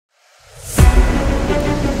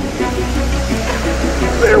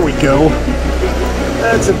There we go.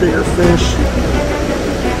 That's a bigger fish.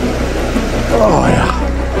 Oh yeah.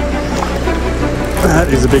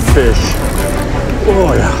 That is a big fish.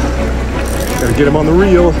 Oh yeah. Gotta get him on the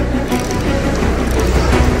reel.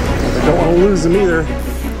 I don't want to lose him either.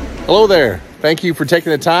 Hello there. Thank you for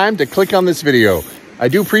taking the time to click on this video. I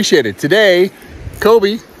do appreciate it. Today,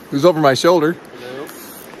 Kobe, who's over my shoulder, hello,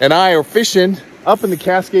 and I are fishing up in the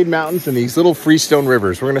Cascade Mountains in these little freestone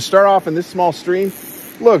rivers. We're gonna start off in this small stream.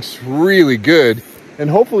 Looks really good, and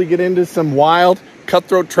hopefully get into some wild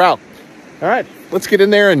cutthroat trout. All right, let's get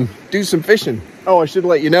in there and do some fishing. Oh, I should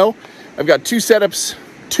let you know, I've got two setups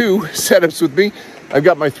with me. I've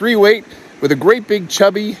got my 3-weight with a great big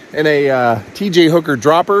chubby and a TJ hooker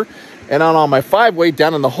dropper. And on my 5-weight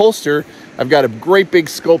down in the holster, I've got a great big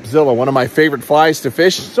Sculptzilla, one of my favorite flies to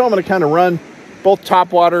fish. So I'm gonna kind of run both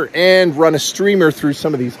topwater and run a streamer through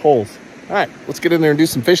some of these holes. All right, let's get in there and do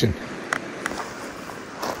some fishing.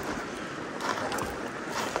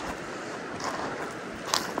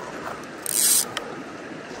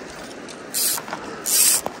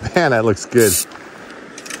 Man, that looks good.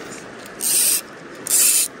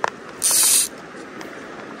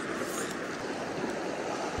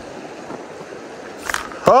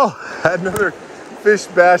 Oh, had another fish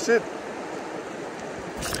bash it.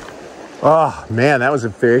 Oh man, that was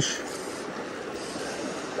a fish.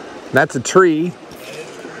 That's a tree.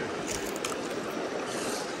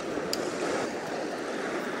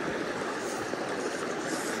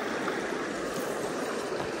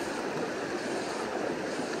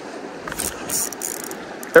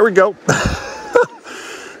 There we go.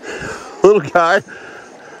 Little guy.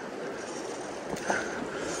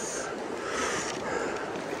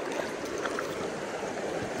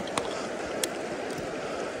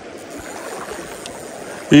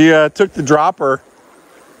 He took the dropper.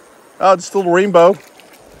 Oh, just a little rainbow.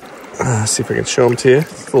 Let's see if I can show him to you.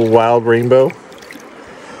 It's a little wild rainbow.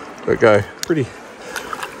 That guy, pretty.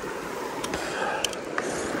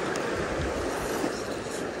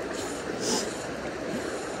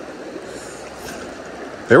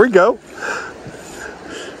 There we go.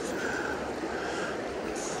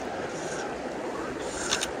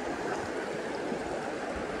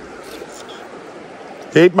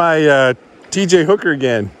 Ate my TJ hooker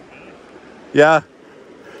again. Yeah.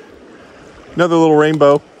 Another little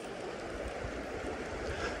rainbow.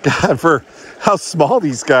 God, for how small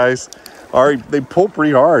these guys are, they pull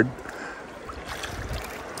pretty hard.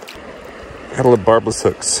 Gotta love barbless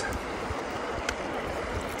hooks.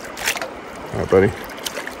 All right, buddy.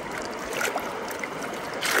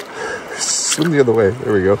 Swim the other way.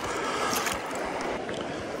 There we go.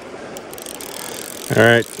 All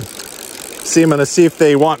right. See, I'm gonna see if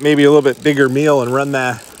they want maybe a little bit bigger meal and run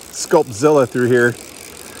that Sculptzilla through here.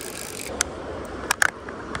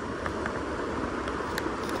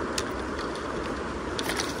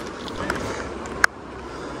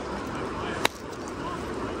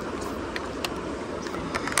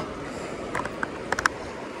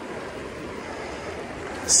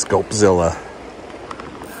 Sculptzilla.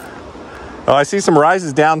 Oh, I see some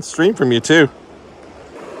rises downstream from you too.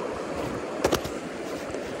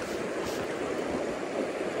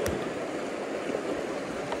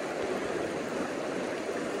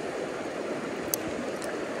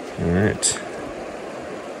 All right,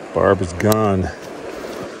 barb is gone.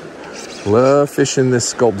 Love fishing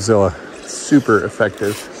this Sculptzilla. Super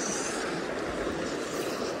effective.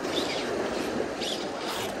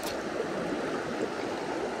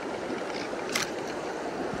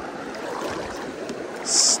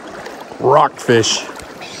 Rockfish.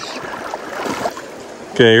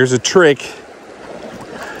 Okay, here's a trick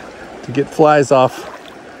to get flies off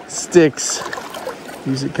sticks.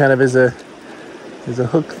 Use it kind of as a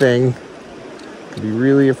hook thing. Can be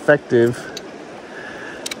really effective.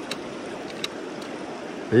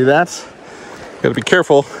 See that? Gotta be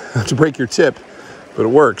careful not to break your tip, but it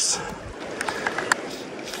works.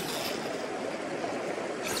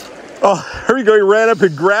 Oh, here we go. He ran up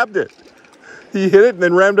and grabbed it. He hit it and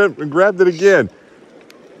then rammed up and grabbed it again.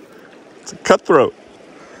 It's a cutthroat.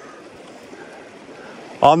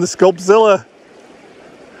 On the Sculptzilla.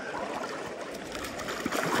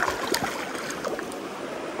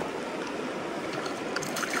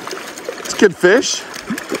 It's a good fish.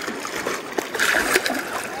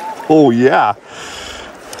 Oh yeah.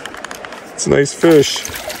 It's a nice fish.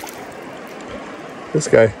 This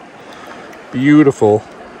guy. Beautiful.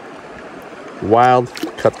 Wild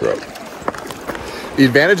cutthroat. The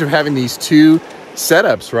advantage of having these two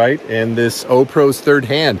setups, right, and this O-Pro's third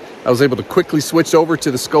hand, I was able to quickly switch over to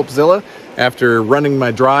the Sculptzilla after running my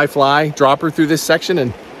dry fly dropper through this section,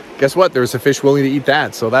 and guess what? There was a fish willing to eat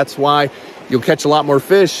that. So that's why you'll catch a lot more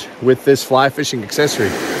fish with this fly fishing accessory.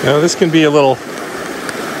 Now this can be a little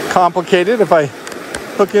complicated if I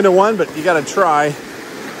hook into one, but you gotta try.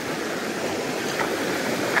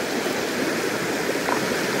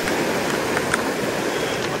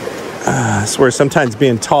 I swear sometimes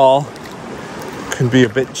being tall can be a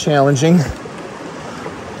bit challenging.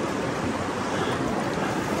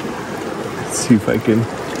 Let's see if I can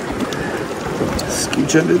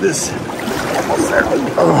scooch under this. Almost there.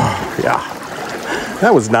 Oh, yeah.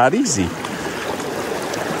 That was not easy.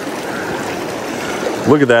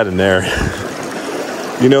 Look at that in there.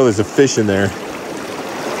 You know there's a fish in there.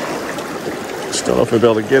 Just don't know if I'll be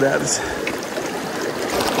able to get at it.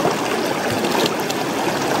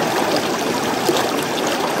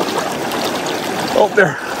 Oh,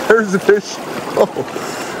 there's the fish.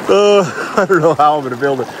 Oh, I don't know how I'm gonna be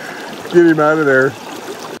able to get him out of there.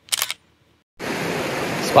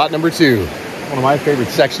 Spot number 2, one of my favorite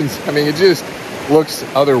sections. I mean, it just looks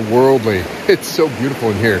otherworldly. It's so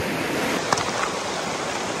beautiful in here.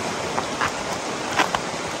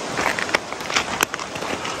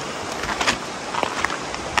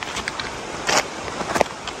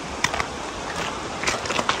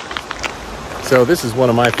 So this is one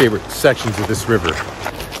of my favorite sections of this river.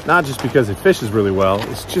 Not just because it fishes really well,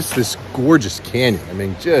 it's just this gorgeous canyon. I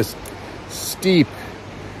mean, just steep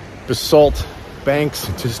basalt banks,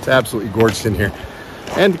 just absolutely gorgeous in here.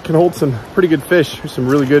 And it can hold some pretty good fish. There's some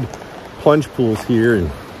really good plunge pools here. And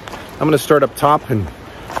I'm gonna start up top and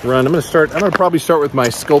run. I'm gonna probably start with my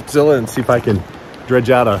Sculptzilla and see if I can dredge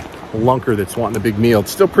out a lunker that's wanting a big meal.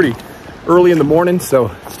 It's still pretty early in the morning, so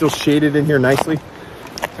it's still shaded in here nicely.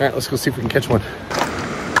 All right, let's go see if we can catch one.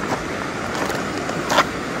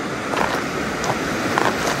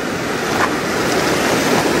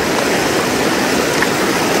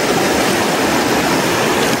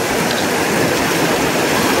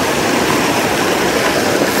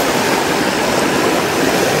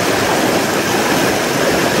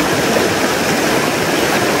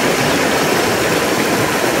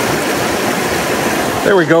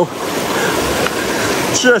 There we go.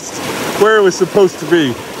 Just where it was supposed to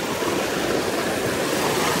be.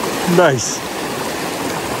 Nice.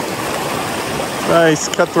 Nice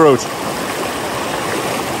cutthroat.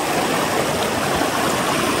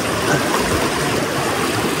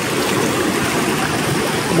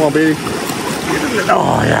 Come on, baby.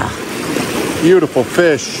 Oh, yeah. Beautiful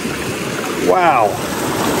fish. Wow.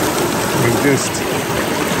 I mean, just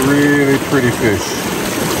really pretty fish.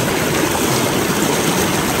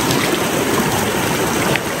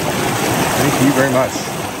 Thank you very much.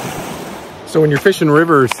 So when you're fishing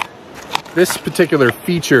rivers, this particular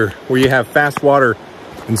feature where you have fast water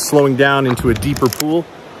and slowing down into a deeper pool,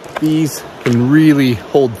 these can really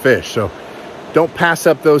hold fish. So don't pass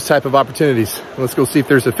up those type of opportunities. Let's go see if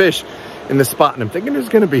there's a fish in this spot, and I'm thinking there's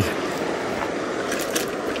gonna be.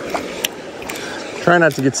 Try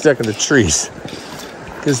not to get stuck in the trees,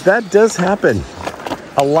 because that does happen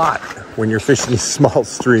a lot when you're fishing these small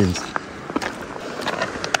streams.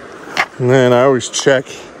 And then I always check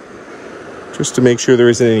just to make sure there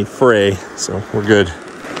isn't any fray, so we're good.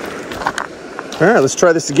 All right, let's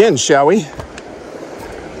try this again, shall we?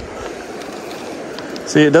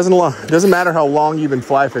 See, it doesn't matter how long you've been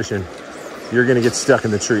fly fishing, you're gonna get stuck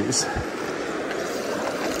in the trees.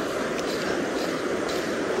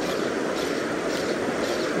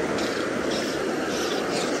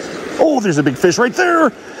 Oh, there's a big fish right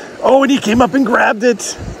there. Oh, and he came up and grabbed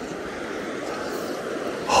it.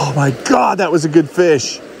 Oh my God, that was a good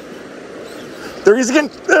fish. There he is again.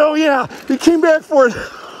 Oh yeah, he came back for it.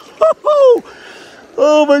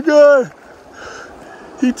 Oh my God.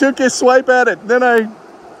 He took a swipe at it. Then I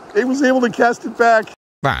was able to cast it back.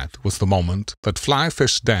 That was the moment that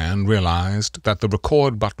FlyFishDan realized that the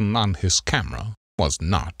record button on his camera was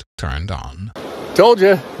not turned on. Told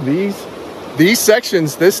you, these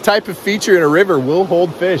sections, this type of feature in a river will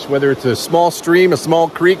hold fish, whether it's a small stream, a small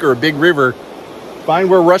creek, or a big river. Find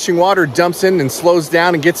where rushing water dumps in and slows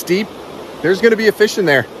down and gets deep. There's going to be a fish in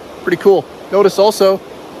there. Pretty cool. Notice also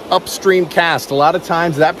upstream cast. A lot of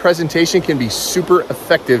times that presentation can be super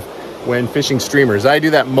effective when fishing streamers. I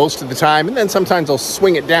do that most of the time, and then sometimes I'll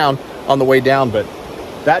swing it down on the way down, but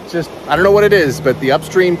that just, I don't know what it is, but the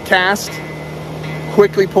upstream cast,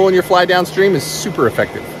 quickly pulling your fly downstream is super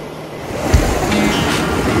effective.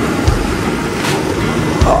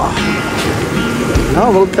 Oh,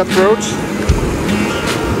 a little cutthroat.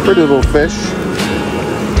 Pretty little fish.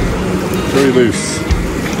 Very loose.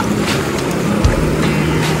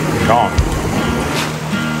 Gone.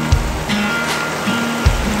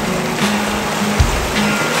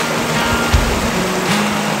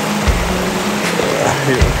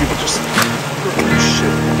 People just Dang,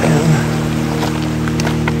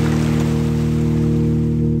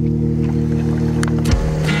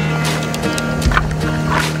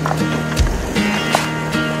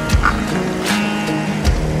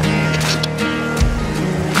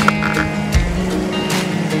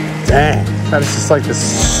 that is just like the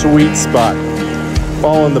sweet spot.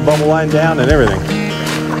 Following the bubble line down and everything.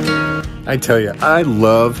 I tell you, I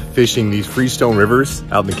love fishing these freestone rivers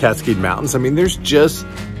out in the Cascade Mountains. I mean, there's just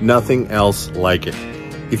nothing else like it.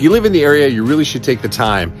 If you live in the area, you really should take the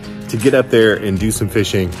time to get up there and do some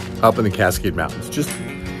fishing up in the Cascade Mountains.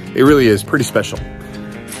 It really is pretty special.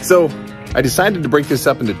 So I decided to break this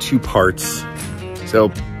up into 2 parts.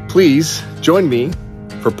 So please join me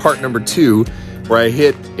for part number 2, where I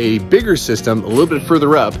hit a bigger system a little bit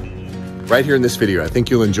further up right here in this video. I think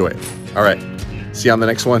you'll enjoy it. All right, see you on the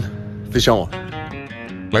next one. Fish on.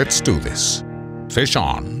 Let's do this. Fish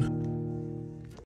on.